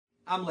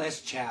I'm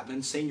Les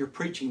Chapman, Senior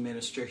Preaching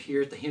Minister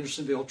here at the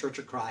Hendersonville Church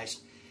of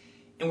Christ,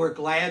 and we're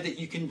glad that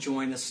you can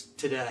join us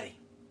today.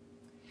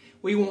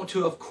 We want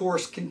to, of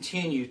course,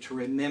 continue to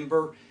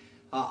remember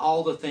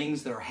all the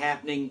things that are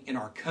happening in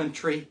our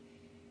country.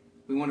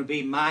 We want to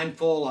be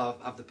mindful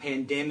of the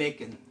pandemic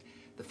and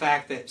the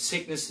fact that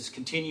sickness is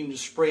continuing to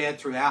spread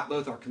throughout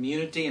both our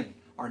community and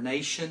our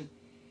nation.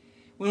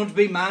 We want to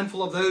be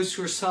mindful of those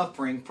who are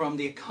suffering from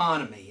the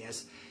economy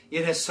as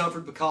it has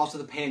suffered because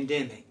of the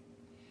pandemic.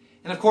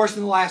 And of course,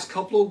 in the last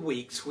couple of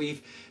weeks,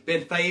 we've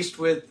been faced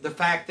with the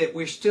fact that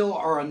we still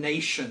are a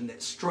nation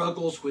that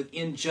struggles with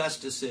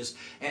injustices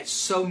at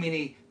so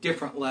many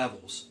different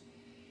levels.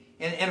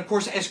 And of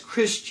course, as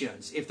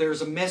Christians, if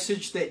there's a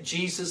message that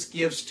Jesus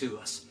gives to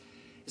us,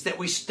 is that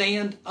we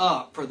stand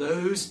up for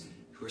those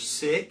who are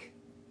sick,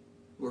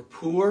 who are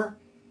poor,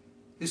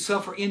 who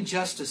suffer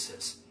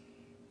injustices,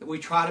 that we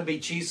try to be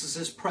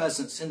Jesus'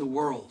 presence in the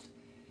world.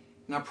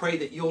 And I pray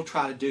that you'll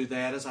try to do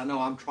that, as I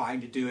know I'm trying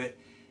to do it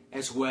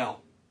as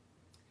well.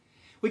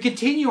 We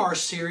continue our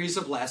series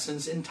of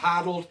lessons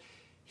entitled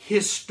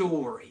His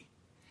Story.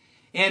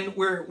 And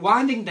we're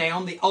winding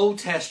down the Old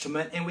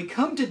Testament, and we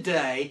come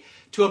today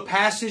to a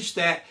passage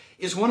that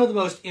is one of the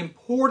most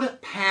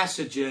important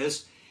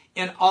passages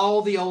in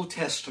all the Old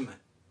Testament.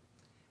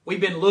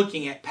 We've been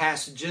looking at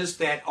passages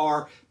that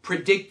are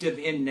predictive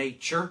in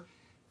nature,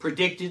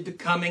 predicted the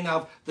coming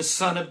of the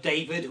Son of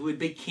David who would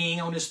be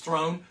king on his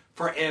throne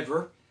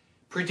forever,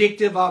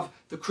 predictive of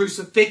the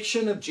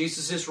crucifixion of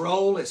Jesus'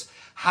 role as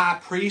high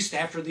priest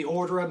after the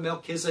order of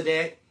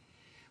Melchizedek.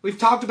 We've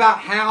talked about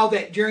how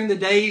that during the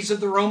days of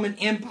the Roman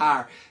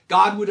Empire,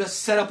 God would have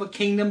set up a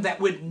kingdom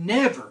that would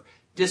never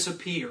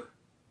disappear.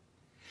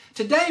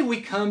 Today we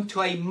come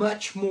to a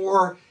much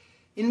more,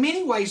 in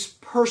many ways,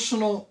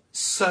 personal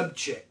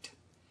subject.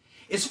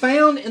 It's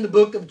found in the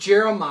book of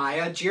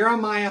Jeremiah,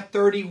 Jeremiah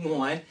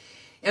 31.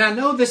 And I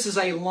know this is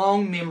a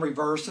long memory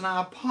verse, and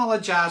I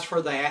apologize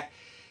for that.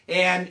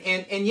 And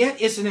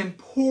yet it's an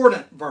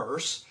important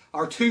verse,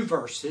 or two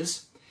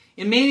verses.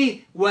 In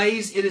many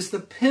ways, it is the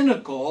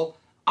pinnacle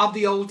of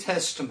the Old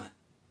Testament.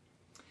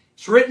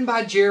 It's written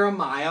by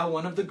Jeremiah,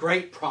 one of the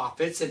great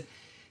prophets, and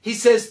he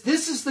says,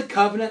 "This is the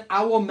covenant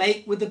I will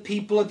make with the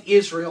people of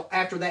Israel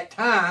after that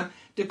time,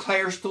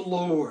 declares the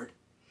Lord.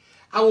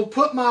 I will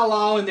put my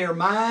law in their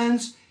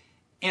minds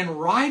and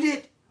write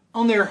it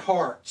on their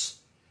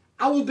hearts.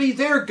 I will be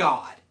their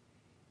God,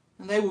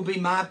 and they will be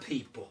my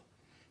people.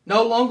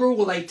 No longer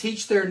will they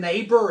teach their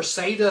neighbor or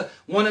say to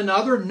one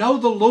another, 'Know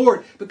the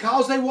Lord,'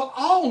 because they will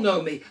all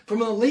know me, from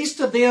the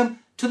least of them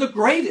to the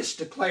greatest,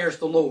 declares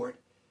the Lord.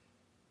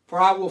 For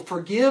I will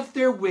forgive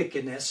their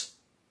wickedness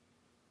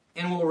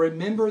and will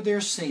remember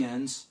their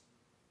sins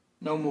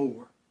no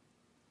more."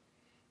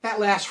 That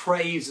last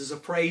phrase is a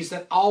phrase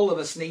that all of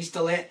us needs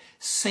to let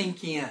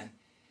sink in,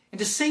 and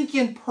to sink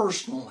in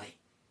personally.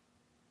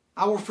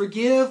 I will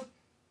forgive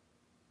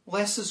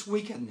Les's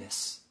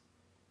wickedness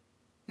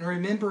and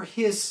remember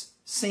his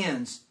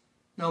sins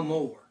no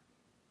more.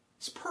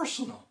 It's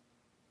personal.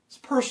 It's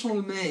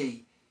personal to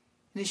me,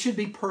 and it should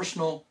be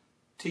personal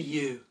to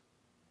you.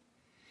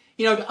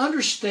 You know, to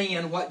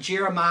understand what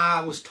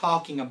Jeremiah was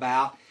talking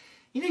about,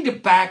 you need to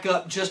back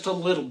up just a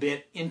little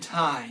bit in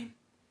time.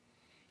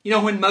 You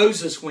know, when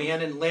Moses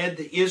went and led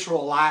the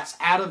Israelites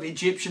out of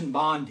Egyptian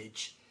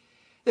bondage,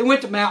 they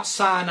went to Mount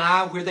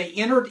Sinai where they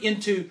entered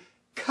into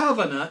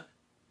covenant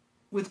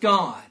with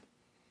God.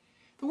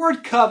 The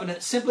word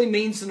covenant simply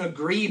means an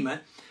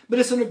agreement, but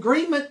it's an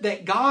agreement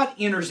that God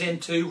enters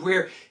into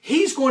where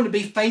He's going to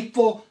be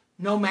faithful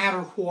no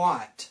matter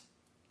what.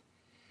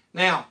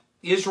 Now,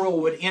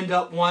 Israel would end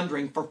up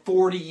wandering for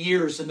 40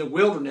 years in the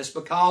wilderness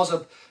because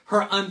of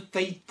her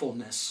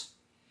unfaithfulness.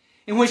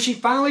 And when she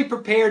finally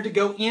prepared to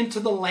go into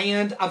the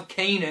land of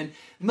Canaan,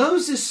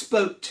 Moses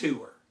spoke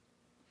to her.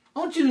 I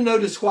want you to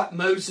notice what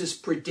Moses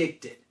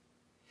predicted.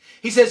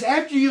 He says,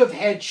 "After you have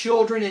had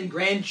children and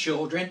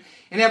grandchildren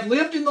and have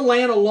lived in the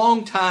land a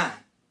long time,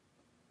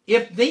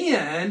 if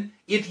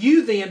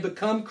you then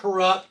become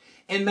corrupt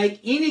and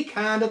make any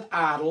kind of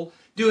idol,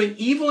 doing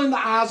evil in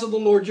the eyes of the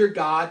Lord your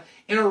God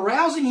and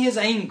arousing His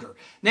anger."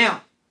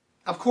 Now,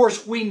 of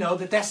course, we know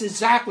that that's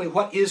exactly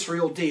what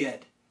Israel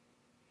did.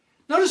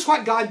 Notice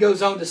what God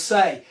goes on to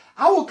say.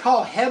 "I will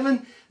call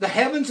the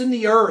heavens and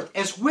the earth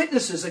as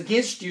witnesses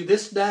against you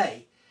this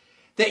day,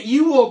 that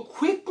you will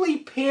quickly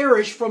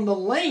perish from the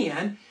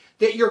land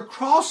that you're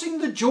crossing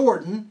the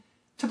Jordan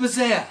to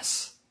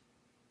possess."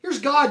 Here's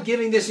God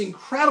giving this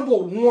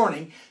incredible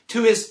warning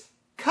to His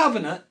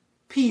covenant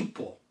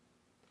people.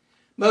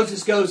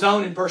 Moses goes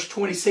on in verse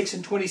 26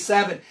 and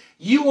 27,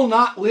 "You will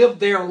not live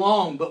there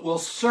long, but will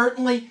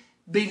certainly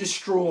be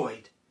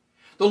destroyed.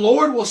 The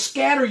Lord will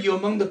scatter you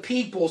among the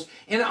peoples,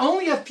 and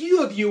only a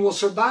few of you will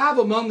survive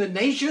among the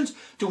nations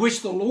to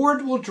which the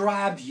Lord will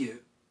drive you."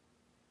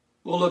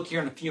 We'll look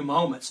here in a few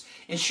moments.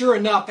 And sure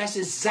enough, that's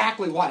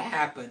exactly what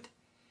happened.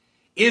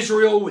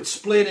 Israel would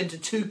split into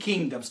two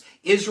kingdoms,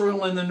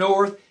 Israel in the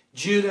north,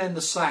 Judah in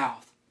the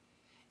south.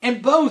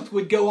 And both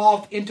would go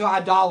off into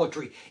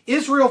idolatry.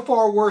 Israel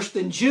far worse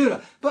than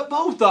Judah, but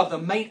both of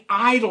them made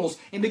idols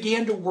and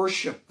began to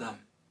worship them.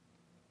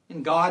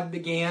 And God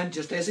began,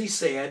 just as he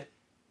said,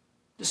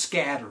 to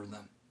scatter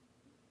them,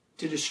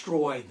 to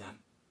destroy them.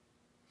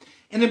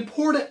 An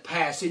important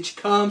passage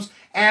comes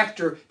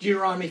after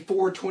Deuteronomy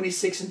 4,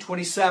 26 and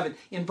 27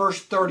 in verse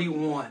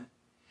 31.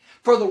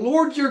 For the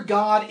Lord your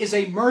God is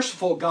a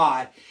merciful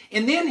God.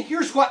 And then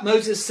here's what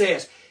Moses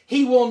says.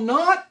 He will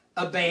not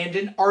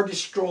abandon or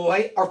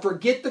destroy or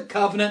forget the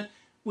covenant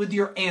with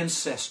your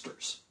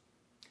ancestors.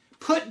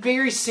 Put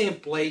very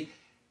simply,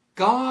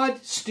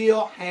 God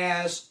still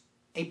has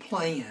a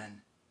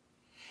plan.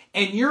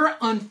 And your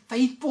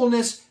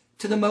unfaithfulness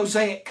to the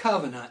Mosaic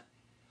covenant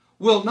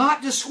will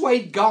not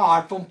dissuade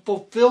God from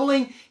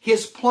fulfilling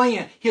his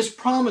plan, his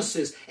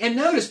promises. And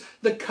notice,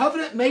 the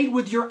covenant made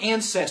with your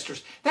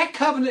ancestors. That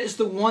covenant is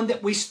the one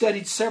that we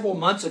studied several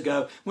months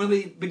ago when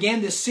we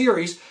began this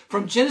series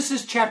from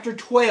Genesis chapter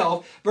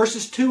 12,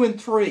 verses 2 and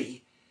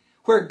 3,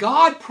 where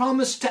God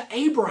promised to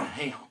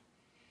Abraham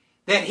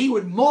that he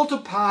would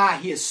multiply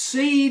his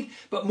seed,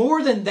 but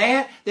more than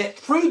that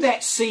through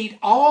that seed,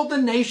 all the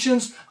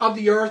nations of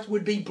the earth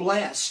would be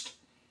blessed.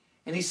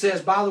 And he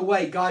says, by the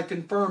way, God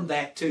confirmed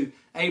that to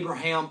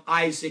Abraham,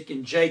 Isaac,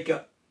 and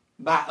Jacob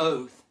by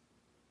oath.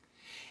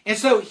 And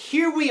so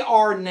here we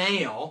are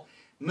now,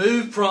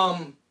 moved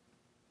from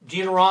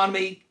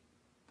Deuteronomy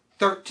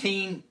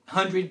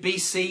 1300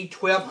 BC,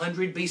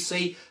 1200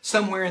 BC,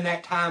 somewhere in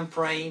that time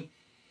frame.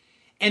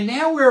 And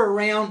now we're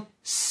around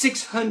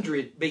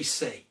 600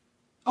 BC.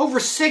 Over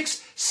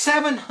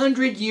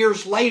 700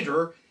 years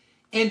later,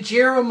 and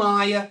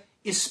Jeremiah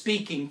is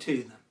speaking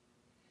to them.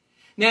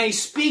 Now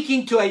he's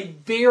speaking to a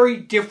very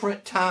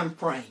different time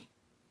frame.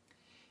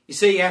 You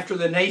see, after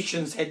the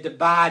nations had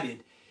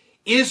divided,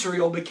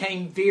 Israel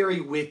became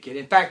very wicked.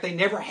 In fact, they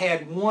never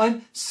had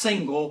one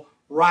single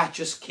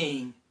righteous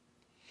king.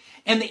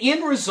 And the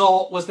end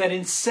result was that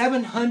in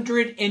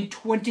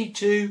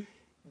 722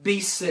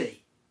 BC,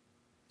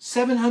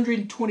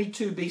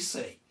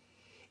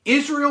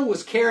 Israel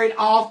was carried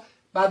off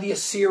by the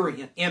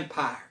Assyrian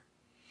Empire.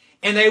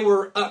 And they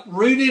were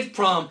uprooted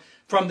from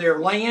their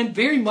land,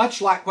 very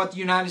much like what the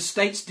United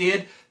States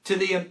did to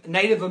the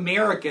Native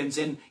Americans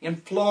in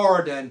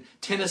Florida and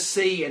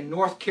Tennessee and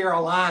North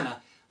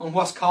Carolina on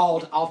what's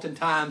called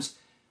oftentimes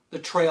the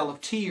Trail of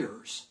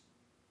Tears.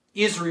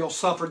 Israel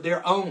suffered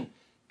their own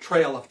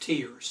Trail of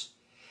Tears.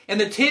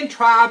 And the 10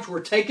 tribes were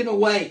taken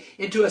away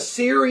into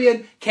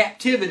Assyrian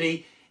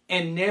captivity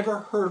and never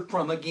heard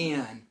from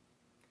again.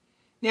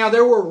 Now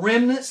there were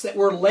remnants that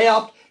were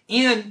left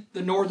in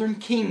the northern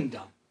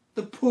kingdom,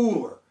 the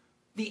poor,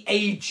 the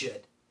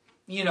aged,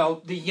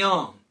 the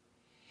young.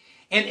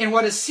 And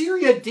what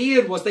Assyria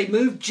did was they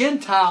moved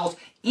Gentiles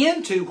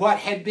into what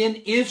had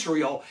been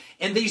Israel.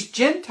 And these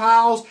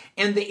Gentiles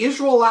and the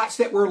Israelites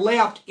that were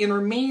left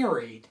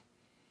intermarried.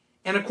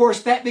 And of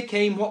course that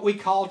became what we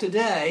call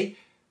today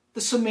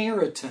the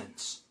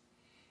Samaritans.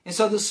 And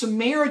so the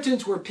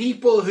Samaritans were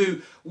people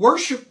who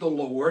worshiped the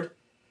Lord,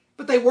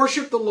 but they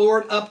worshiped the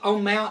Lord up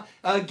on Mount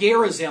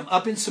Gerizim,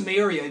 up in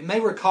Samaria. You may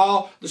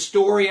recall the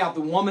story of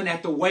the woman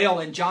at the well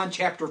in John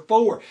chapter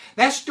 4.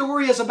 That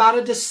story is about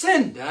a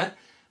descendant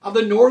of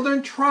the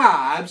northern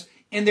tribes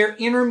and their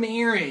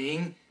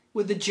intermarrying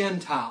with the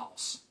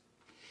Gentiles.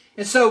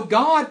 And so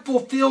God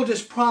fulfilled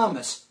his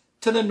promise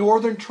to the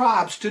northern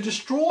tribes to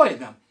destroy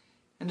them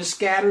and to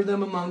scatter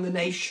them among the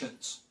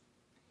nations.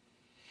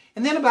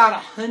 And then about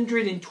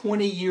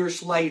 120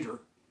 years later,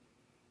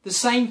 the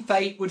same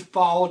fate would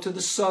fall to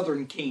the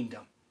southern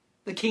kingdom,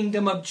 the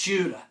kingdom of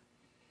Judah.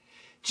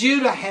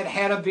 Judah had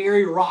had a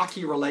very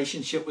rocky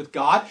relationship with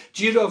God.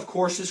 Judah, of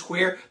course, is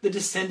where the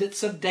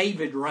descendants of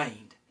David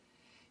reigned.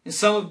 And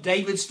some of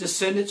David's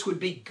descendants would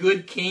be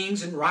good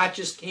kings and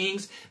righteous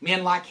kings,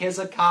 men like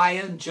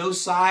Hezekiah and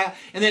Josiah,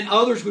 and then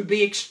others would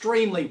be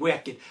extremely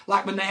wicked,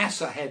 like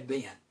Manasseh had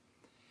been.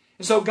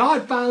 And so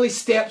God finally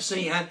steps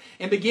in,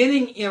 and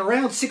beginning in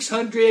around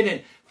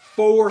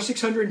 604,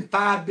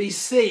 605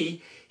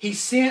 BC, he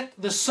sent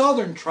the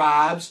southern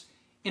tribes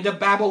into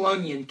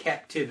Babylonian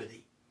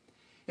captivity.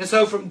 And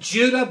so from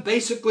Judah,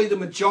 basically the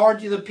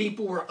majority of the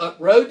people were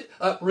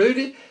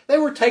uprooted. They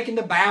were taken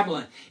to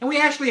Babylon. And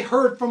we actually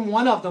heard from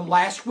one of them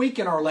last week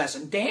in our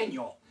lesson,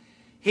 Daniel.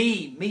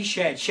 He,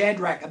 Meshach,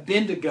 Shadrach,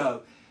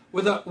 Abednego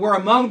were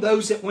among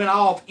those that went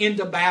off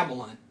into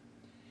Babylon.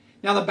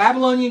 Now the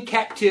Babylonian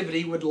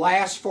captivity would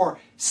last for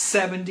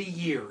 70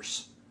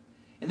 years.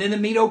 And then the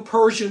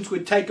Medo-Persians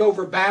would take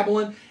over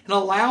Babylon and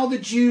allow the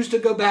Jews to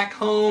go back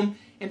home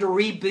and to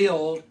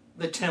rebuild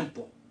the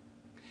temple.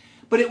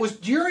 But it was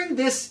during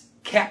this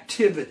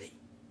captivity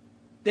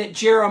that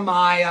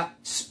Jeremiah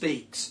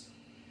speaks.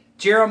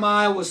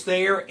 Jeremiah was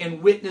there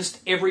and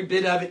witnessed every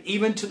bit of it,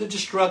 even to the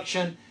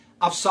destruction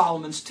of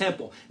Solomon's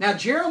temple. Now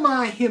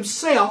Jeremiah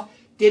himself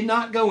did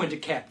not go into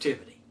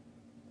captivity.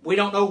 We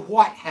don't know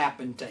what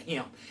happened to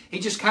him. He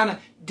just kind of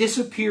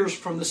disappears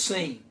from the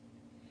scene.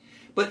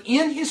 But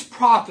in his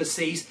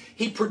prophecies,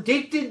 he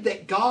predicted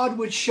that God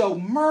would show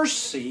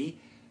mercy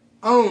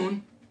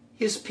on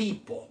his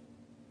people.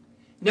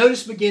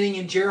 Notice beginning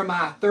in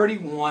Jeremiah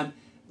 31,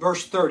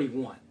 verse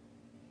 31.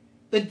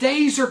 The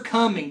days are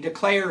coming,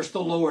 declares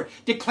the Lord,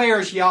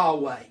 declares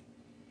Yahweh,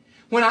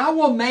 when I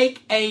will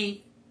make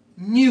a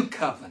new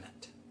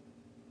covenant.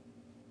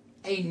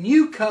 A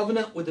new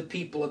covenant with the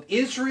people of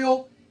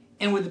Israel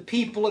and with the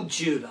people of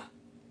Judah.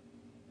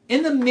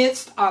 In the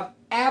midst of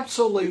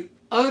absolute,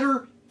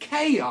 utter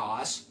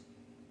chaos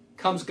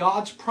comes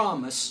God's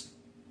promise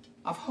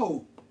of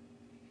hope.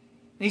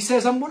 And he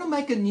says, I'm going to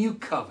make a new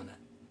covenant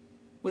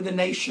with the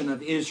nation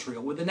of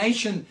Israel, with the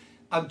nation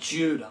of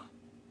Judah.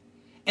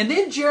 And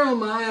then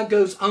Jeremiah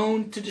goes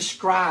on to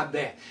describe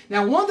that.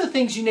 Now, one of the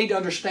things you need to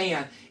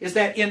understand is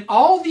that in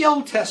all the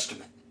Old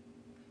Testament,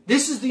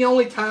 this is the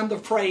only time the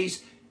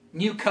phrase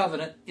new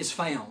covenant is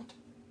found.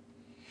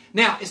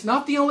 Now, it's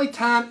not the only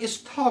time it's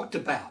talked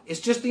about. It's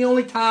just the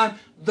only time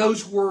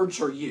those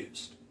words are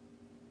used.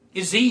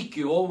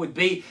 Ezekiel would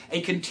be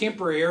a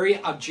contemporary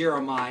of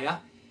Jeremiah,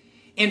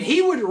 and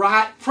he would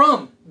write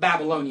from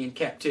Babylonian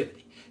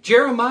captivity.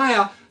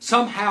 Jeremiah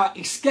somehow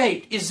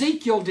escaped.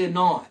 Ezekiel did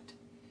not.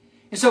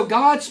 And so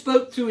God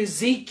spoke through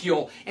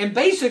Ezekiel and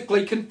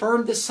basically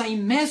confirmed the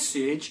same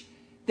message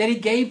that he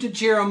gave to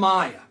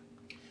Jeremiah.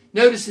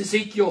 Notice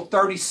Ezekiel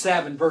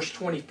 37, verse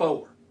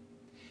 24.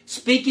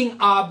 Speaking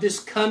of this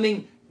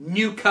coming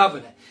new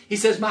covenant, he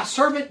says, my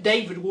servant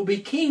David will be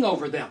king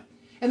over them,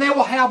 and they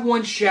will have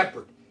one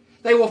shepherd.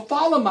 They will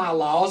follow my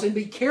laws and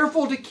be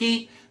careful to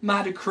keep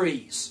my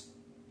decrees.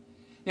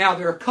 Now,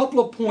 there are a couple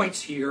of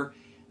points here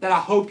that I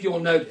hope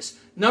you'll notice.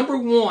 Number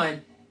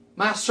one,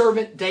 my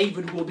servant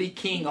David will be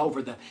king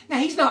over them. Now,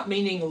 he's not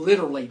meaning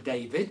literally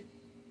David.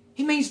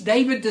 He means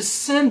David's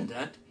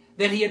descendant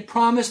that he had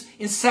promised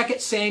in 2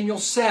 Samuel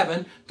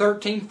 7,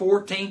 13,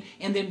 14,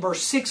 and then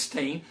verse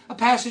 16, a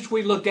passage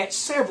we looked at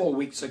several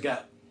weeks ago.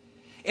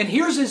 And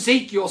here's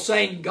Ezekiel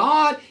saying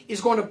God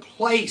is going to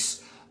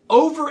place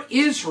over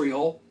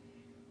Israel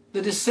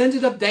the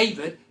descendant of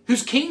David,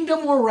 whose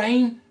kingdom will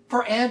reign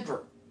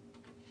forever.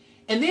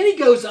 And then he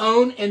goes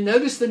on, and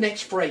notice the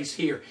next phrase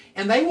here.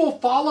 And they will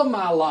follow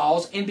my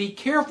laws and be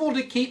careful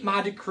to keep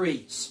my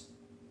decrees.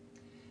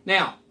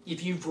 Now,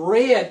 if you've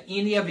read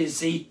any of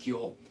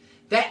Ezekiel,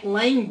 that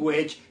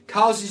language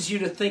causes you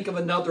to think of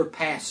another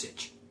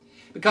passage.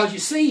 Because you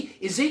see,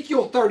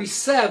 Ezekiel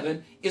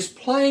 37 is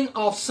playing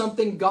off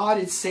something God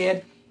had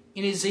said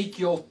in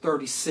Ezekiel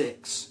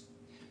 36.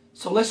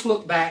 So let's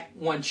look back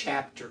one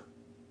chapter.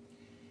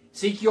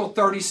 Ezekiel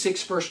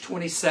 36, verse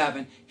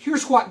 27.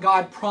 Here's what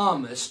God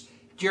promised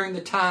during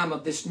the time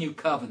of this new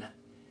covenant.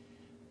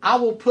 I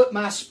will put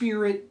my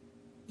spirit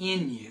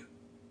in you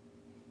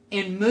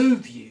and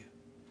move you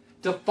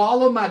to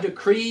follow my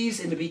decrees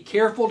and to be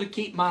careful to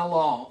keep my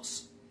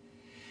laws.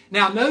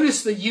 Now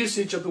notice the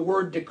usage of the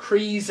word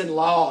decrees and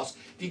laws.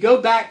 If you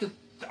go back to,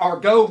 or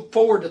go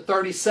forward to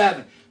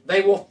 37,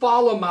 they will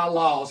follow my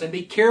laws and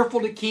be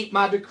careful to keep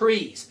my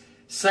decrees.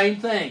 Same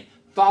thing.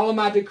 Follow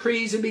my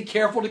decrees and be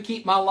careful to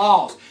keep my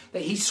laws.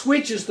 He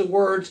switches the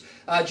words,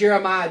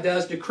 Jeremiah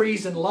does,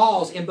 decrees and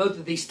laws in both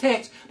of these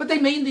texts, but they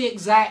mean the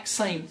exact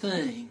same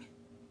thing.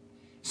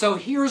 So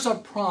here's a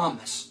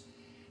promise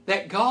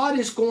that God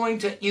is going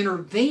to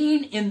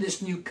intervene in this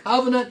new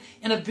covenant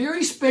in a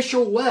very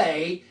special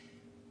way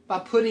by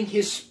putting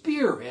His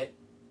Spirit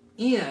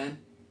in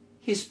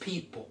His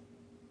people.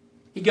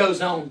 He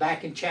goes on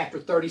back in chapter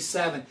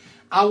 37,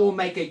 I will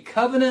make a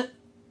covenant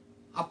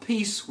of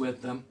peace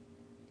with them.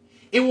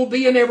 It will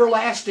be an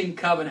everlasting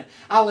covenant.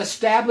 I'll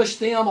establish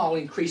them. I'll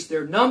increase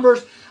their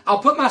numbers. I'll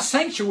put my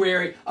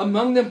sanctuary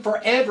among them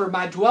forever.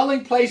 My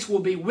dwelling place will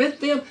be with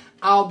them.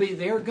 I'll be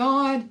their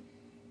God,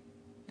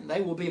 and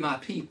they will be my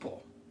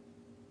people.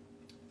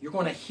 You're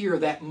going to hear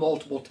that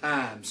multiple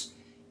times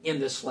in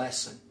this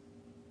lesson.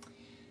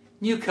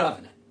 New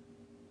covenant,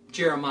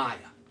 Jeremiah.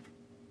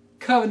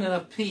 Covenant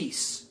of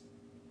peace,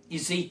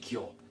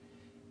 Ezekiel.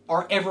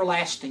 Or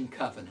everlasting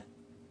covenant.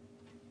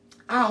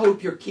 I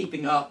hope you're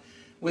keeping up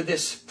with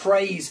this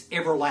phrase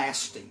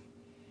everlasting.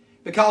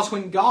 Because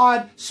when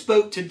God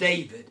spoke to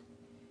David,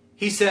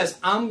 He says,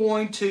 I'm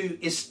going to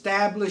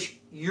establish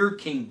your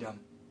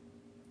kingdom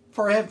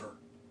forever.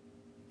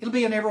 It'll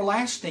be an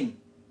everlasting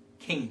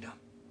kingdom.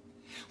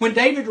 When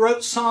David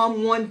wrote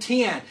Psalm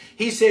 110,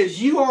 he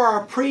says, you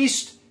are a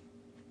priest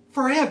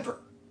forever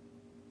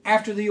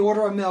after the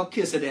order of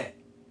Melchizedek.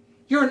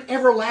 You're an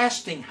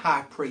everlasting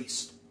high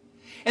priest.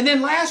 And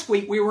then last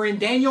week we were in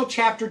Daniel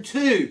chapter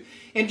 2.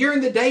 And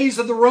during the days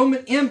of the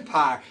Roman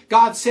Empire,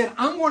 God said,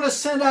 I'm going to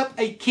set up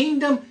a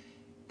kingdom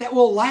that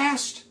will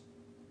last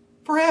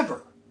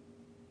forever.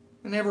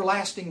 An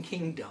everlasting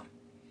kingdom.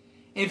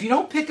 And if you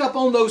don't pick up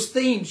on those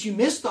themes, you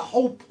miss the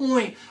whole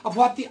point of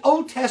what the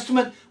Old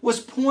Testament was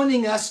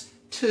pointing us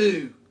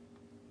to.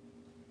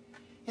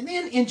 And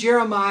then in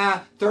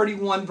Jeremiah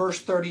 31 verse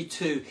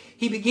 32,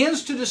 he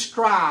begins to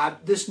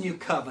describe this new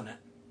covenant.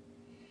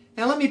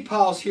 Now let me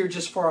pause here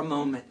just for a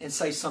moment and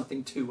say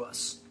something to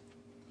us.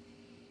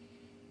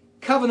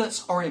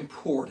 Covenants are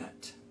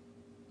important.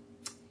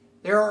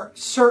 There are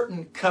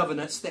certain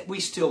covenants that we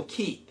still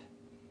keep.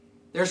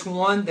 There's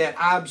one that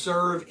I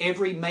observe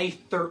every May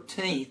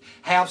 13th,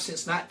 have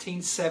since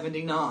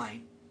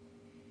 1979.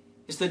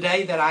 It's the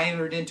day that I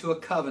entered into a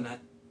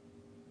covenant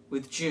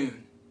with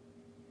June.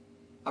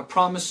 I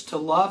promised to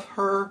love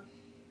her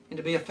and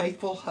to be a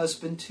faithful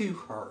husband to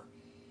her.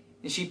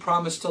 And she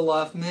promised to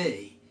love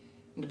me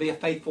and to be a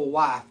faithful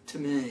wife to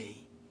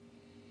me.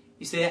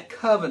 You see, that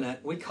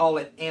covenant, we call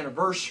it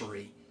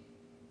anniversary,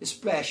 is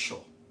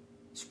special.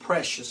 It's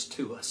precious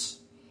to us.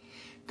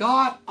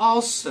 God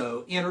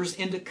also enters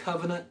into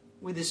covenant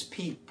with His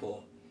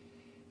people.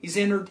 He's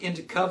entered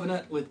into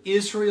covenant with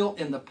Israel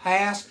in the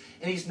past,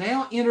 and He's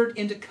now entered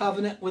into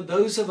covenant with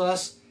those of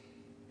us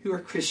who are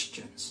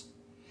Christians.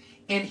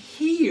 And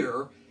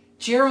here,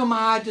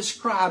 Jeremiah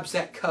describes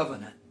that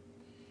covenant.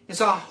 And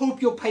so I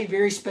hope you'll pay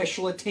very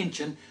special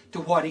attention to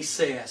what he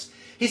says.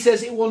 He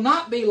says, "It will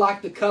not be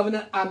like the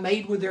covenant I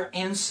made with their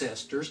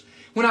ancestors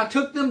when I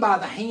took them by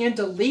the hand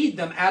to lead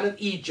them out of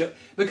Egypt,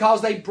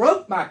 because they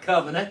broke my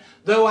covenant,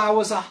 though I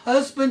was a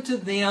husband to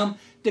them,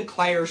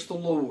 declares the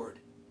Lord."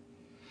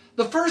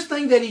 The first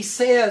thing that he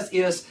says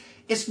is,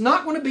 it's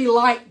not going to be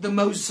like the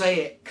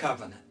Mosaic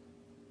covenant.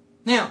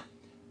 Now,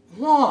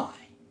 why?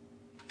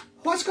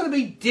 What's going to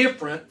be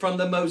different from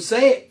the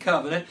Mosaic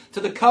covenant to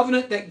the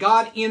covenant that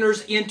God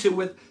enters into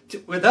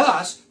with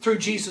us through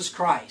Jesus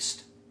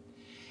Christ?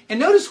 And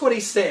notice what he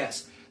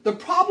says. The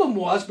problem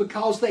was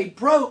because they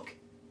broke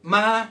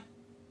my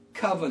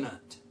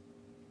covenant.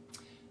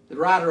 The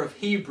writer of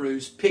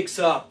Hebrews picks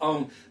up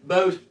on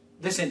both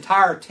this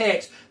entire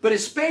text, but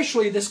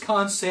especially this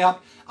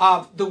concept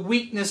of the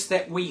weakness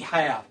that we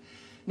have.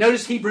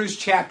 Notice Hebrews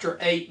chapter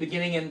 8,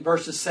 beginning in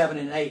verses 7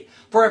 and 8.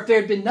 "For if there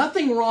had been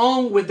nothing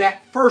wrong with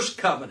that first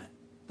covenant,"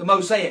 the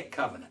Mosaic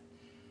covenant,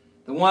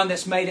 the one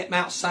that's made at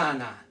Mount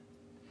Sinai,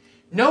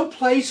 "no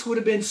place would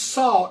have been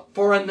sought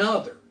for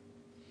another."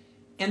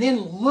 And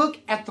then look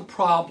at the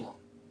problem.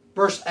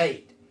 Verse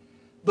 8.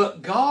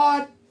 "But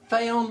God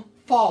found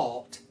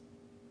fault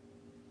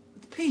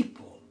with the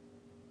people."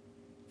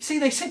 See,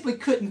 they simply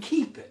couldn't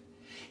keep it.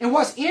 And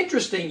what's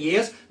interesting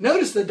is,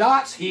 notice the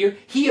dots here,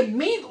 he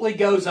immediately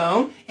goes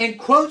on and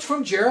quotes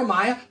from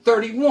Jeremiah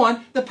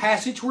 31, the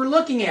passage we're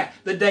looking at.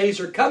 "The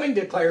days are coming,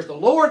 declares the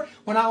Lord,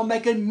 when I will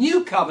make a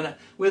new covenant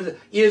with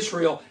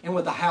Israel and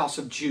with the house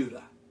of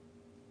Judah."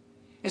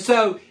 And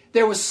so,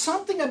 there was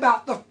something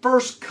about the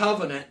first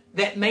covenant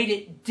that made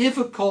it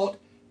difficult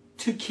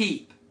to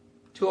keep,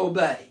 to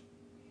obey.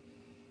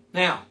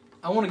 Now,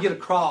 I want to get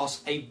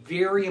across a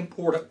very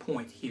important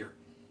point here,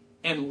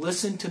 and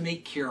listen to me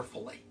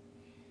carefully.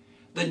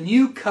 The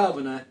new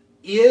covenant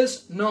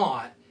is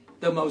not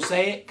the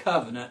Mosaic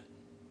covenant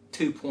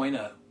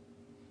 2.0.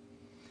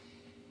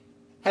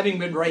 Having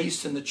been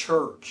raised in the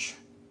church,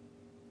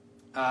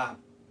 I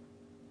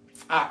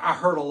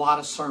heard a lot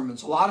of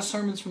sermons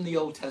from the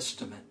Old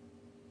Testament.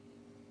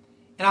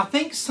 And I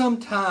think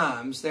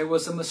sometimes there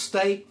was a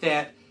mistake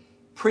that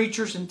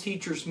preachers and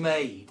teachers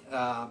made,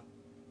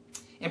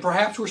 and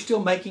perhaps we're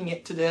still making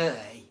it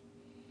today.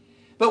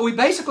 But we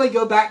basically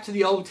go back to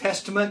the Old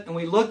Testament and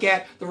we look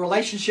at the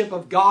relationship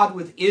of God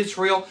with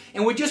Israel,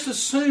 and we just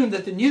assume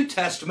that the New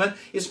Testament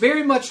is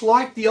very much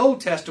like the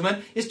Old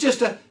Testament. It's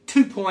just a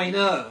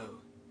 2.0.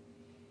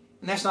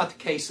 And that's not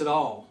the case at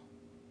all.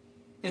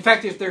 In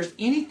fact, if there's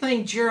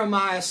anything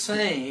Jeremiah is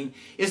saying,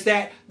 is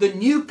that the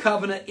new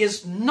covenant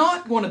is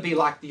not going to be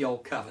like the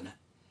old covenant.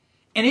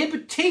 And in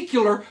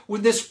particular,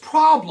 with this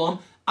problem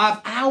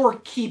of our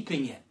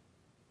keeping it.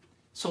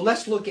 So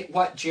let's look at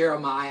what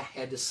Jeremiah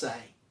had to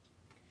say.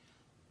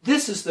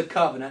 "This is the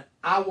covenant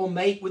I will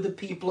make with the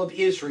people of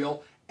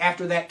Israel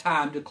after that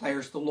time,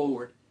 declares the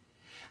Lord.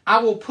 I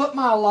will put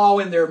my law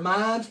in their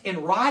minds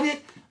and write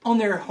it on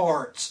their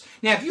hearts."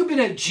 Now, if you've been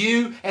a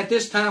Jew at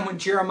this time when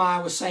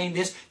Jeremiah was saying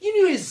this, you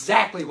knew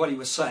exactly what he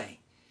was saying.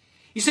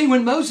 You see,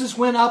 when Moses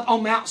went up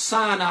on Mount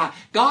Sinai,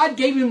 God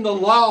gave him the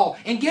law,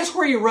 and guess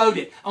where he wrote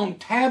it? On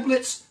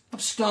tablets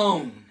of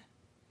stone.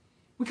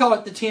 We call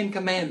it the Ten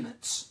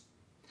Commandments.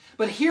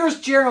 But here's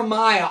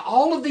Jeremiah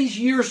all of these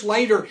years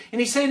later, and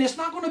he's saying it's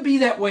not going to be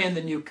that way in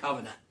the new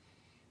covenant.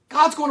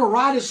 God's going to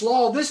write His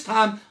law this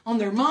time on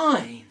their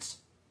minds,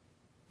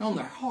 on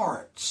their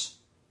hearts.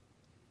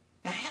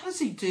 Now, how does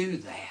He do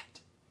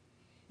that?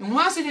 And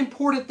why is it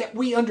important that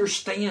we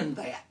understand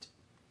that?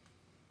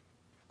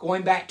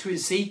 Going back to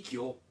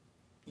Ezekiel,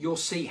 you'll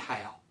see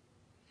how.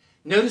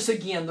 Notice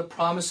again the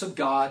promise of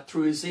God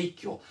through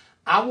Ezekiel.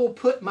 "I will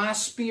put my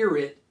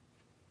Spirit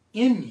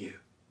in you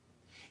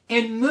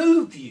and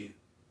move you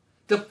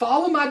to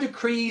follow my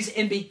decrees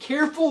and be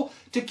careful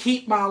to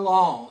keep my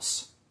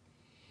laws."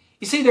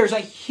 You see, there's a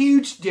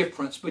huge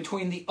difference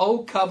between the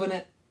old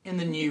covenant and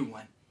the new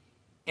one.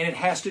 And it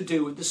has to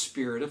do with the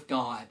Spirit of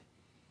God.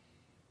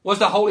 Was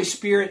the Holy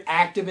Spirit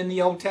active in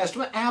the Old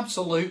Testament?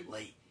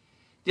 Absolutely.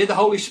 Did the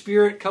Holy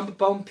Spirit come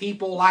upon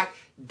people like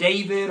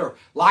David or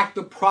like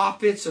the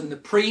prophets and the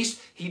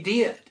priests? He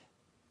did.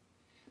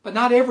 But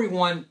not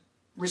everyone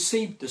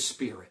received the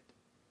Spirit.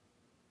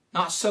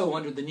 Not so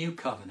under the new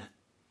covenant.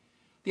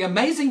 The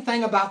amazing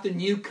thing about the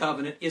new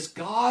covenant is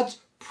God's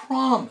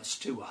promise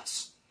to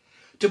us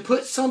to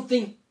put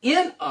something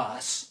in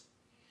us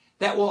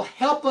that will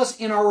help us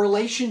in our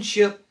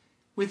relationship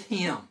with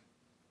Him.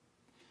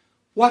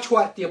 Watch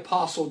what the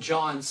Apostle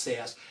John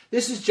says.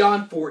 This is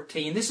John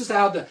 14. This is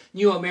out of the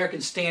New American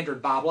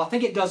Standard Bible. I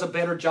think it does a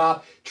better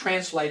job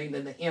translating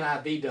than the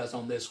NIV does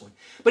on this one.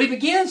 But he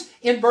begins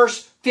in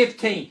verse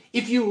 15.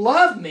 If you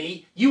love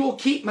me, you will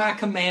keep my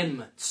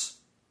commandments.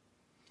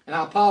 And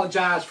I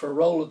apologize for a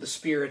roll of the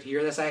Spirit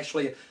here. That's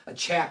actually a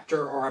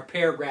chapter or a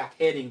paragraph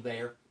heading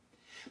there.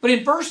 But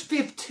in verse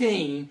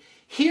 15,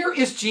 here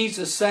is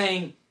Jesus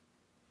saying,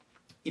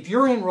 if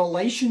you're in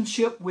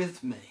relationship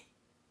with me,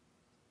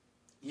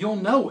 you'll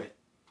know it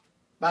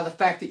by the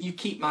fact that you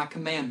keep my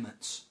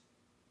commandments.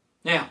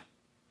 Now,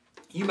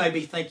 you may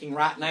be thinking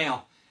right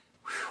now,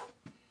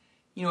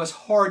 it's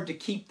hard to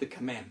keep the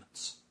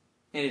commandments.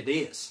 And it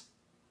is.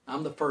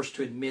 I'm the first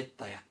to admit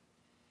that.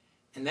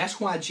 And that's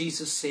why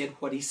Jesus said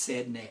what He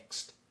said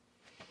next.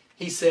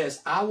 He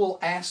says, I will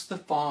ask the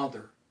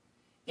Father,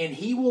 and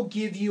He will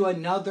give you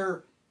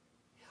another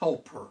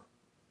helper.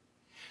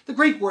 The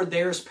Greek word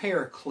there is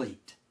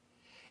paraclete.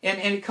 And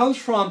it comes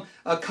from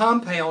a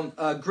compound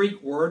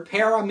Greek word,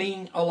 para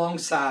meaning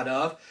alongside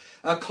of,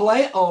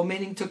 kaleo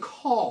meaning to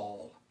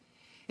call.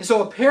 And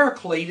so a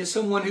paraclete is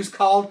someone who's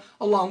called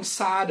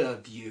alongside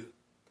of you.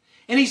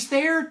 And He's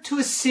there to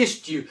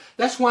assist you.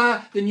 That's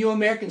why the New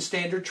American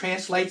Standard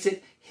translates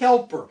it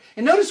helper.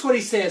 And notice what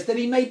he says, that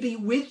He may be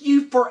with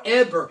you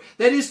forever.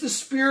 That is the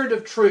Spirit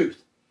of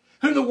truth,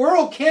 whom the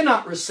world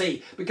cannot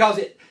receive because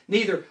it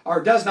neither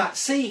or does not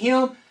see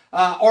Him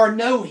or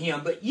know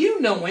Him. But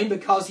you know Him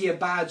because He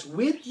abides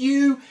with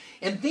you.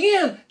 And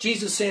then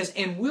Jesus says,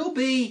 and will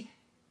be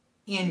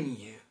in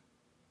you.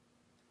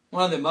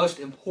 One of the most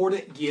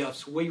important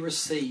gifts we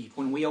receive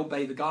when we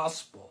obey the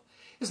gospel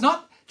is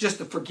not just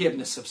the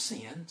forgiveness of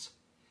sins.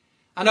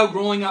 I know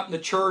growing up in the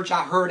church,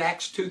 I heard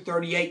Acts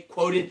 2:38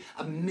 quoted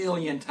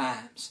 1,000,000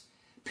 times.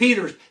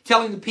 Peter's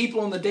telling the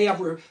people on the day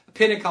of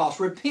Pentecost,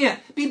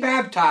 repent, be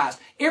baptized,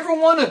 every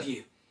one of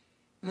you,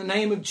 in the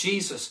name of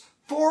Jesus,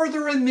 for the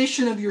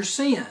remission of your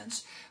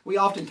sins. We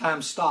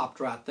oftentimes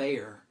stopped right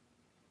there.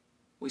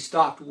 We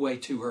stopped way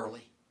too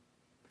early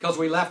because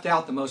we left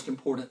out the most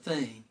important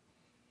thing.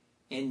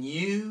 And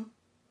you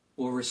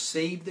will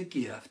receive the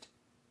gift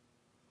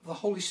of the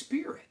Holy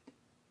Spirit.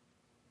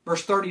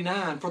 Verse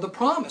 39, for the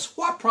promise.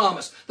 What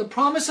promise? The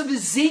promise of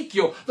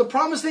Ezekiel. The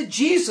promise that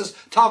Jesus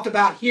talked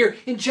about here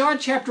in John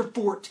chapter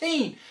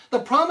 14. The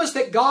promise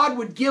that God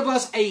would give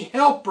us a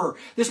helper.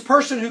 This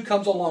person who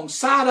comes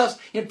alongside us.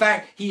 In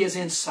fact, He is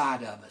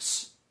inside of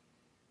us.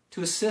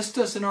 To assist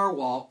us in our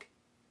walk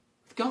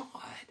with God.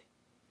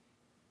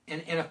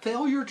 And a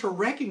failure to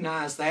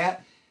recognize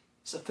that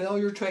is a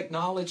failure to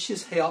acknowledge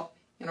His help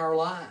in our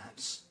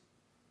lives.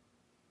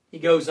 He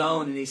goes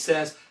on and he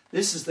says,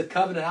 this is the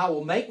covenant I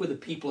will make with the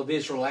people of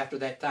Israel after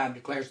that time,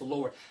 declares the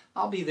Lord.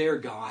 I'll be their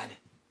God,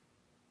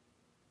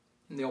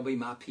 and they'll be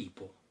my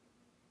people.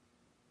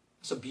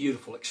 It's a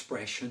beautiful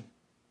expression.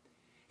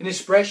 An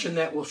expression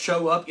that will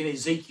show up in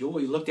Ezekiel.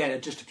 We looked at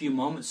it just a few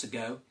moments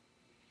ago.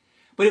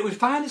 But it would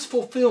find its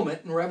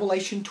fulfillment in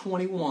Revelation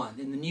 21,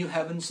 in the new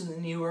heavens and the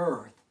new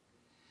earth,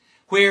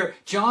 where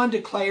John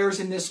declares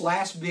in this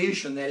last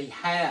vision that he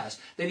has,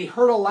 that he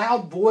heard a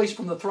loud voice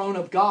from the throne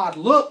of God.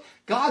 Look,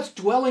 God's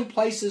dwelling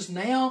place is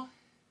now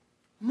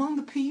among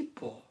the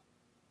people.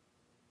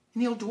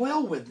 And He'll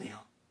dwell with them.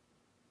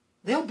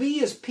 They'll be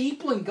His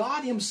people, and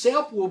God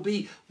Himself will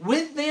be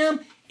with them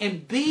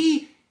and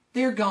be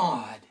their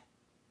God.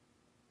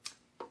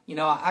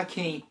 I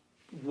can't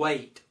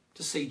wait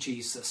to see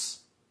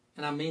Jesus.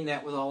 And I mean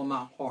that with all of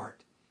my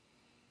heart.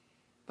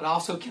 But I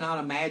also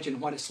cannot imagine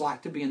what it's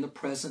like to be in the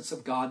presence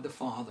of God the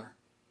Father.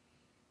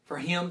 For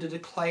Him to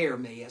declare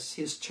me as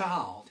His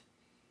child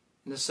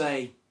and to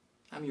say,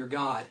 I'm your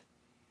God.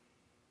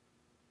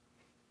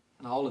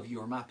 And all of you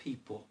are my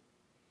people.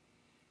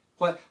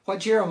 What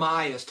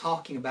Jeremiah is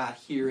talking about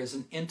here is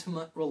an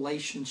intimate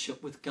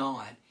relationship with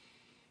God.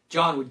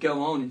 John would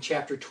go on in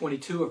chapter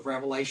 22 of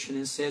Revelation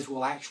and says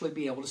we'll actually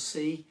be able to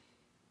see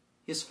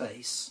His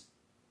face.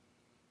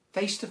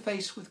 Face to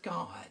face with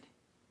God.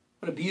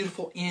 What a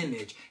beautiful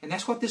image. And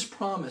that's what this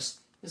promise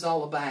is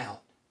all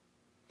about.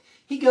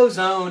 He goes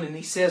on and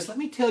he says, let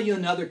me tell you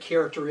another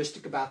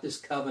characteristic about this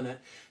covenant.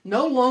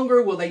 No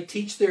longer will they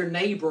teach their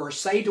neighbor or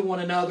say to one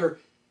another,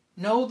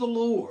 know the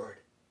Lord.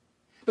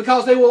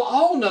 Because they will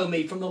all know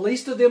me, from the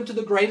least of them to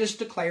the greatest,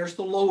 declares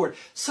the Lord.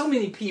 So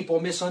many people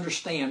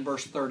misunderstand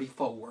verse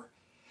 34.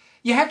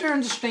 You have to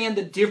understand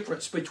the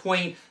difference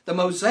between the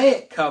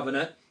Mosaic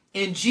covenant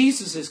and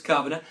Jesus'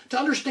 covenant to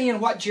understand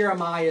what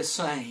Jeremiah is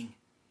saying.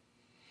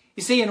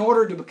 You see, in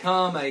order to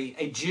become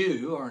a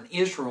Jew or an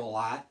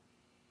Israelite,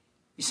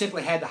 you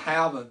simply had to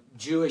have a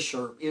Jewish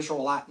or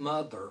Israelite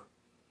mother.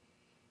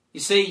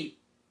 You see,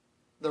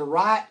 the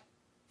right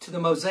to the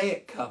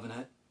Mosaic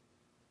covenant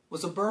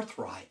was a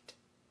birthright.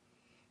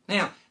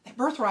 Now, that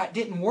birthright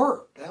didn't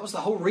work. That was the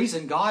whole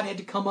reason God had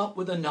to come up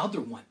with another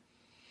one.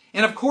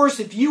 And of course,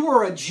 if you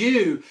were a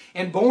Jew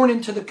and born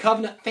into the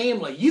covenant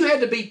family, you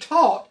had to be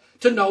taught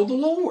to know the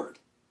Lord.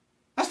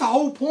 That's the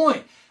whole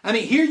point. I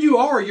mean, here you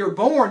are, you're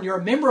born, you're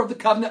a member of the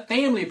covenant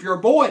family. If you're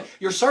a boy,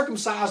 you're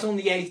circumcised on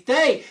the 8th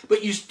day,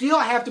 but you still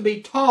have to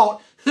be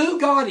taught who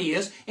God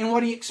is and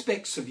what He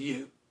expects of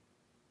you.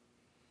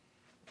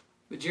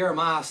 But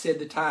Jeremiah said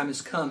the time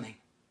is coming,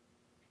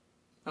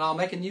 and I'll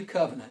make a new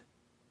covenant.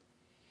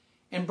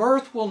 And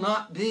birth will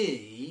not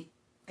be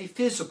a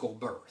physical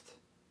birth.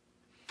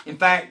 In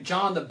fact,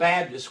 John the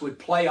Baptist would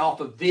play off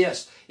of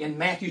this in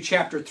Matthew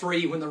chapter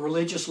 3 when the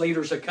religious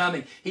leaders are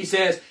coming. He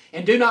says,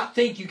 and do not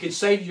think you can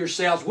say to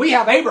yourselves, we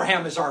have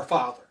Abraham as our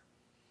father.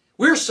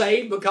 We're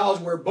saved because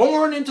we're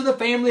born into the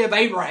family of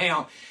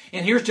Abraham.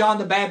 And here's John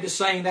the Baptist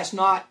saying that's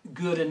not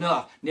good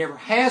enough. Never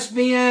has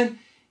been,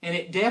 and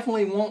it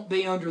definitely won't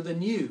be under the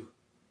new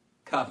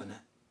covenant.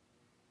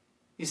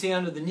 You see,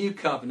 under the new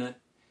covenant,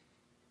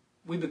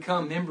 we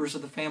become members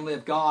of the family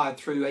of God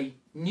through a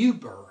new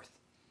birth.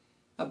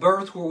 A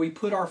birth where we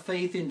put our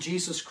faith in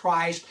Jesus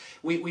Christ.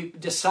 We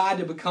decide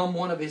to become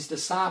one of His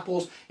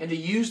disciples, and to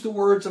use the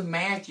words of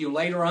Matthew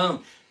later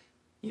on.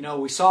 You know,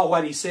 we saw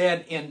what he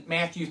said in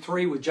Matthew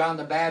 3 with John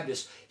the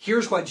Baptist.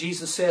 Here's what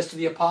Jesus says to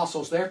the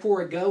apostles.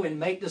 Therefore go and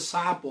make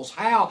disciples.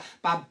 How?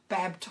 By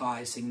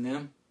baptizing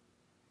them.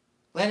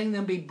 Letting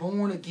them be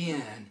born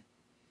again.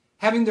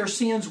 Having their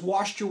sins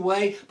washed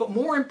away. But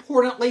more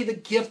importantly, the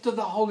gift of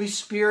the Holy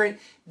Spirit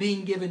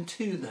being given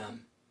to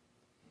them.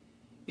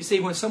 You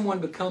see, when someone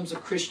becomes a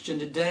Christian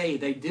today,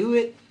 they do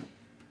it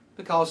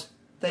because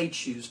they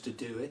choose to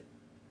do it.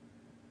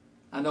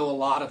 I know a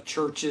lot of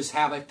churches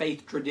have a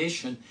faith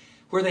tradition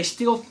where they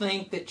still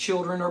think that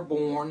children are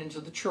born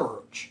into the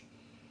church,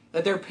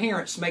 that their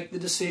parents make the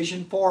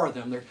decision for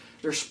them.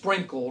 They're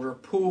sprinkled or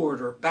poured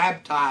or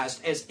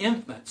baptized as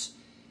infants,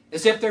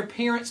 as if their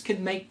parents could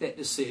make that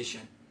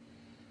decision.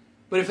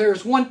 But if there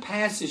is one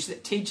passage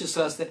that teaches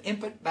us that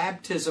infant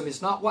baptism is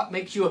not what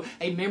makes you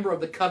a member of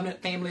the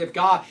covenant family of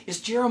God, it's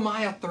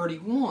Jeremiah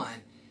 31.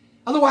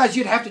 Otherwise,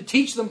 you'd have to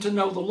teach them to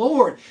know the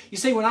Lord. You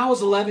see, when I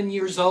was 11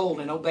 years old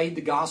and obeyed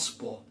the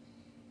gospel,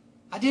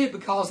 I did it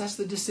because that's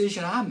the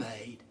decision I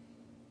made.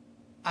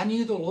 I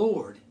knew the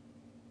Lord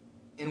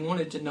and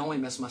wanted to know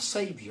Him as my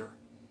Savior.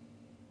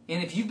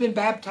 And if you've been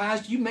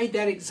baptized, you made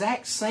that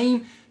exact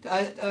same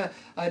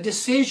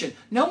decision.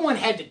 No one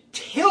had to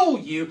tell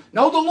you,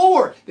 know the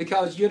Lord,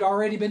 because you'd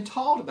already been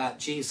taught about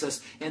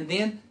Jesus and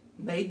then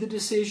made the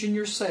decision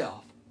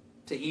yourself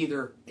to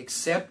either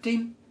accept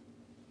Him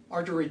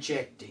or to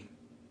reject Him.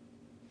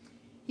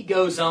 He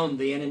goes on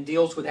then and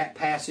deals with that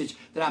passage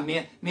that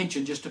I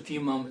mentioned just a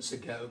few moments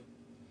ago.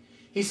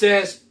 He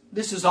says,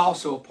 this is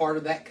also a part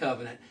of that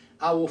covenant.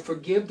 I will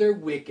forgive their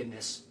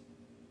wickedness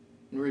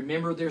and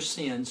remember their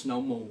sins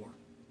no more.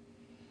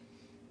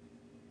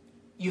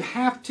 You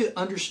have to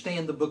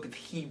understand the book of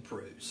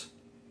Hebrews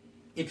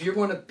if you're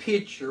going to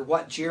picture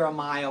what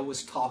Jeremiah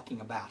was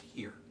talking about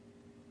here.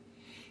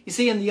 You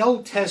see, in the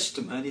Old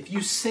Testament, if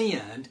you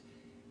sinned,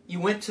 you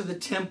went to the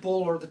temple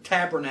or the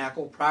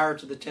tabernacle prior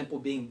to the temple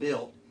being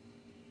built,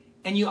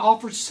 and you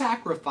offered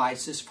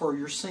sacrifices for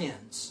your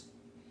sins.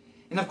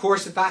 And of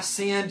course, if I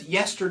sinned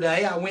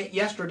yesterday, I went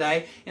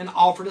yesterday and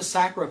offered a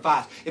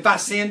sacrifice. If I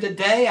sinned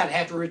today, I'd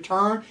have to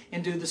return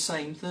and do the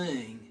same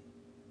thing.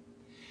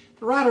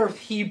 The writer of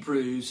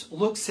Hebrews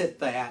looks at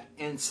that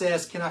and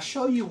says, can I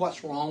show you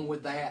what's wrong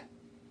with that?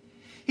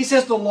 He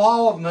says the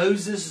law of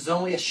Moses is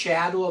only a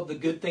shadow of the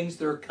good things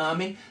that are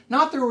coming,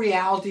 not the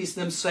realities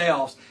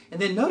themselves. And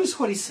then notice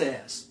what he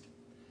says.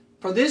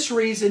 For this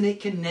reason it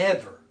can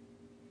never,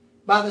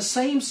 by the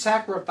same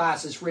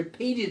sacrifices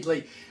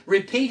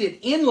repeated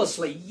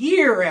endlessly,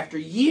 year after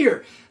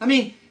year. I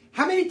mean,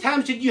 how many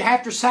times did you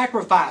have to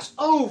sacrifice?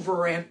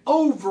 Over and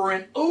over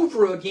and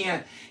over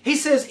again. He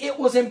says it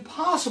was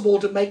impossible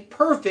to make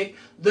perfect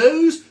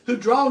those who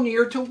draw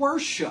near to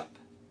worship.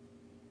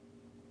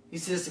 He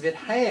says if it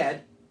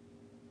had,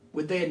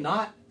 would they have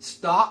not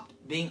stopped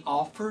being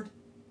offered?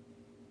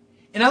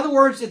 In other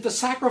words, if the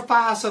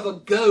sacrifice of a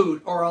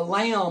goat or a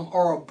lamb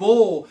or a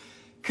bull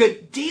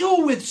could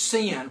deal with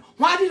sin,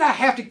 why did I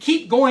have to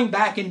keep going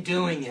back and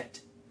doing it?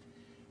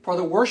 For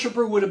the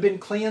worshiper would have been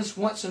cleansed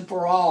once and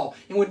for all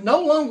and would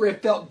no longer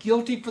have felt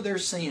guilty for their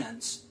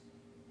sins.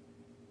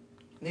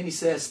 And then he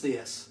says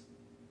this,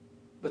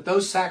 but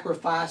those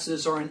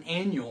sacrifices are an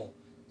annual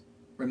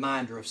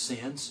reminder of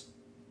sins.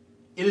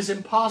 It is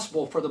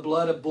impossible for the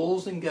blood of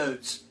bulls and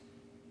goats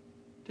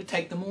to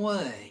take them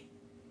away.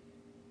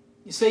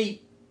 You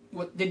see,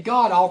 did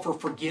God offer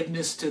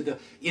forgiveness to the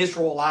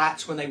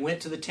Israelites when they went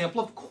to the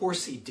temple? Of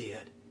course He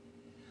did.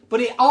 But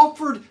He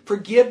offered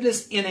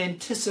forgiveness in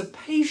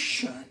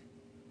anticipation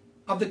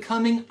of the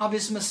coming of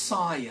His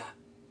Messiah,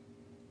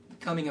 the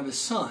coming of His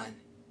Son,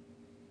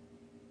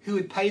 who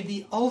had paid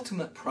the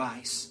ultimate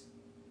price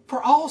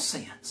for all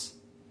sins.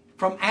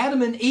 From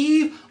Adam and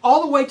Eve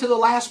all the way to the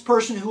last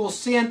person who will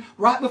sin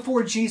right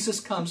before Jesus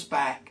comes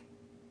back.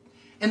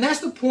 And that's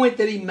the point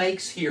that he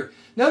makes here.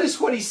 Notice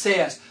what he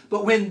says.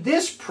 But when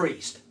this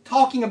priest,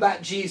 talking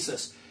about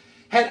Jesus,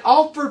 had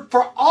offered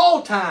for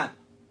all time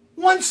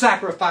one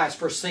sacrifice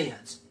for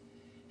sins,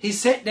 he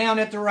sat down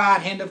at the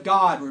right hand of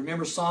God.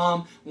 Remember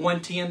Psalm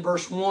 110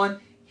 verse 1?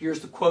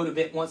 Here's the quote of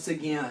it once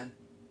again.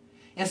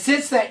 And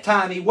since that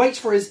time, he waits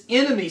for his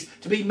enemies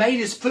to be made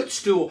his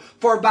footstool.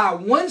 For by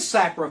one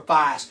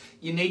sacrifice,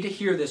 you need to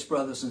hear this,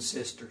 brothers and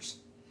sisters.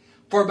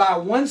 For by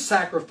one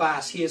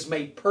sacrifice, he has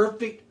made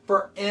perfect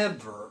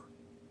forever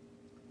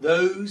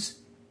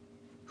those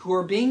who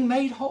are being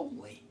made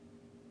holy.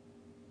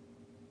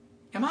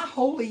 Am I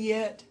holy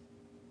yet?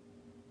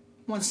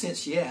 In one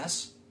sense,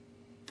 yes.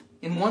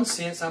 In one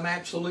sense, I'm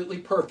absolutely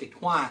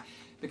perfect. Why?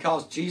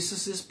 Because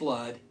Jesus'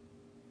 blood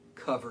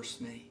covers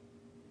me.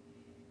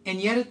 And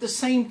yet at the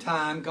same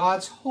time,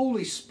 God's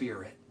Holy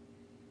Spirit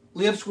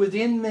lives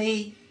within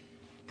me,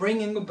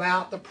 bringing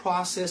about the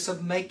process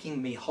of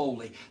making me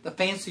holy. The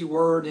fancy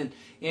word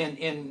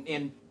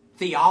in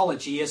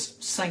theology is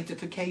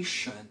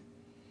sanctification.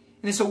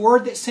 And it's a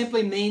word that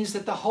simply means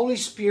that the Holy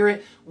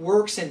Spirit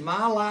works in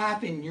my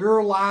life, in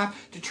your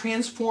life, to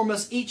transform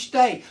us each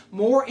day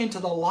more into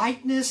the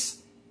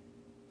likeness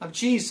of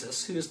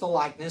Jesus, who is the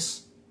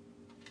likeness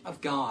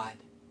of God.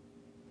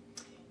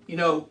 You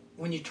know,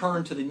 when you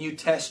turn to the New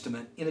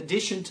Testament, in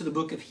addition to the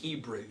book of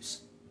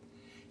Hebrews,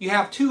 you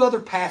have two other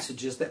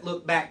passages that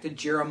look back to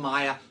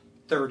Jeremiah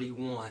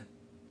 31.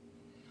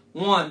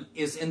 One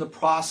is in the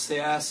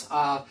process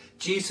of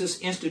Jesus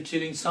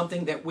instituting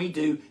something that we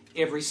do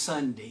every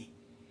Sunday.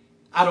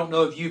 I don't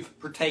know if you've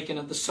partaken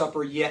of the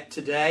supper yet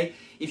today.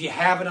 If you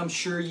haven't, I'm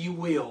sure you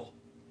will.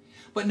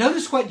 But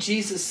notice what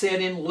Jesus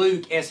said in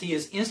Luke as he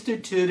is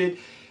instituting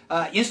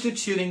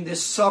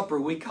this supper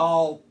we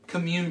call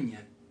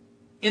communion.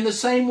 In the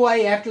same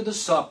way, after the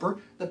supper,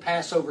 the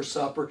Passover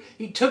supper,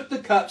 he took the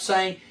cup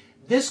saying,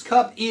 "This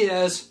cup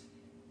is,"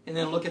 and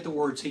then look at the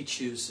words he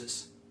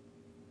chooses,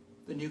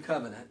 the new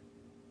covenant.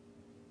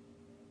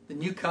 The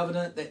new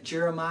covenant that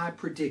Jeremiah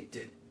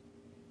predicted.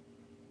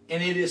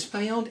 And it is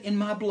found in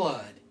my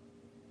blood.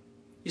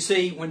 You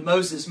see, when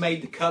Moses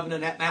made the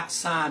covenant at Mount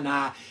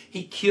Sinai,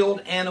 he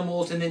killed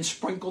animals and then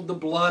sprinkled the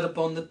blood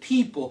upon the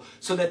people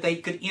so that they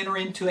could enter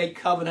into a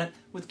covenant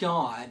with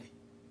God.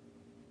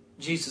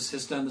 Jesus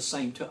has done the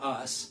same to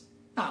us.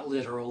 Not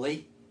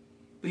literally,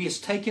 but he has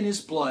taken his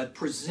blood,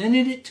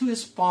 presented it to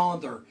his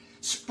Father,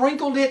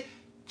 sprinkled it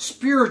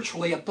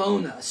spiritually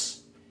upon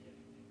us.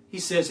 He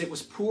says it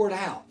was poured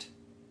out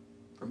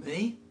for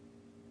me,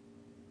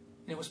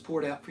 and it was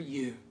poured out for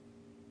you.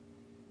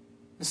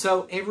 And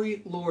so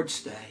every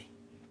Lord's Day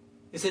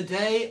is a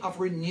day of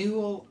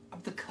renewal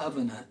of the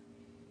covenant.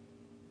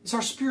 It's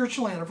our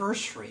spiritual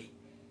anniversary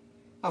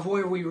of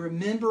where we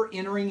remember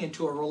entering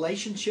into a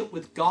relationship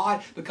with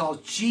God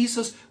because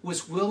Jesus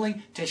was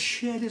willing to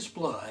shed his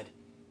blood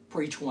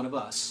for each one of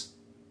us.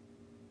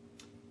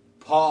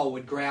 Paul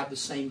would grab the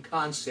same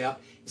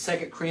concept in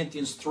 2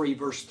 Corinthians 3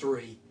 verse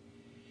 3.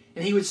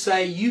 And he would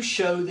say, "You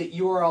show that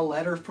you are a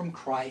letter from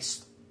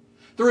Christ,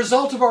 the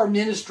result of our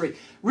ministry,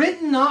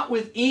 written not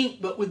with ink,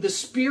 but with the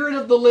Spirit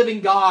of the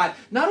living God,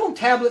 not on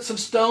tablets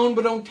of stone,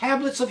 but on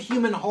tablets of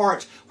human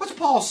hearts." What's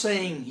Paul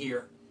saying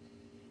here?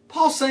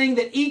 Paul's saying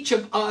that each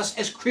of us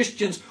as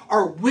Christians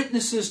are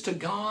witnesses to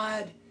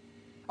God,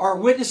 are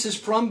witnesses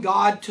from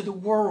God to the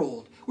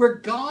world. We're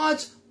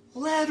God's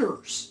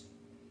letters,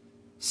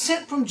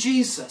 sent from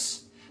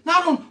Jesus,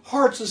 not on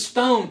hearts of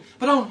stone,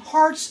 but on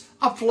hearts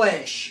of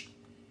flesh.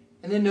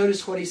 And then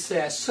notice what he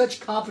says.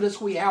 Such confidence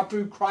we have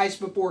through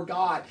Christ before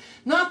God.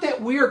 Not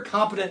that we're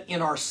competent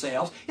in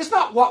ourselves. It's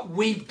not what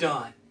we've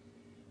done.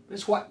 But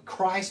it's what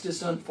Christ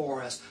has done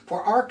for us.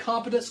 For our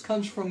competence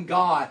comes from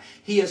God.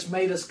 He has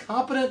made us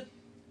competent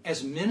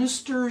as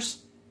ministers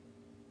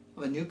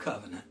of a new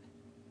covenant.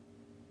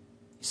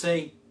 You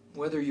see,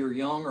 whether you're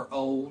young or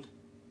old,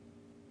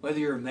 whether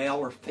you're male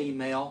or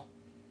female,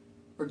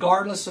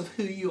 regardless of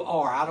who you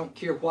are, I don't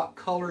care what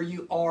color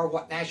you are,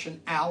 what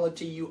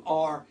nationality you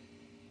are,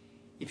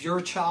 if you're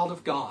a child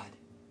of God,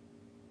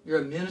 you're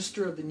a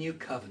minister of the new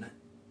covenant.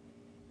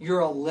 You're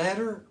a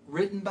letter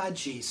written by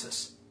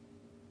Jesus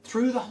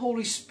through the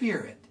Holy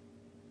Spirit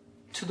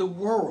to the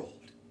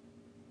world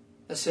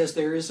that says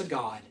there is a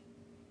God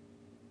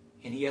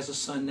and he has a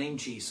son named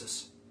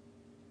Jesus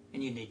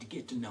and you need to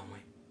get to know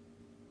him.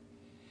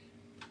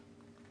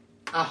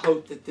 I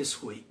hope that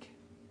this week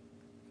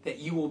that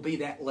you will be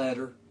that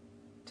letter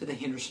to the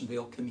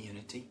Hendersonville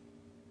community,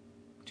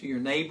 to your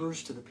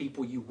neighbors, to the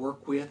people you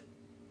work with.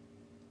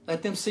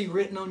 Let them see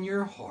written on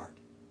your heart,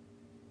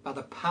 by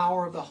the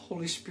power of the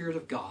Holy Spirit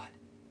of God,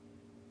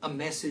 a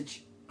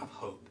message of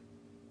hope.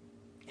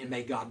 And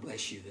may God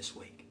bless you this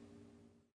week.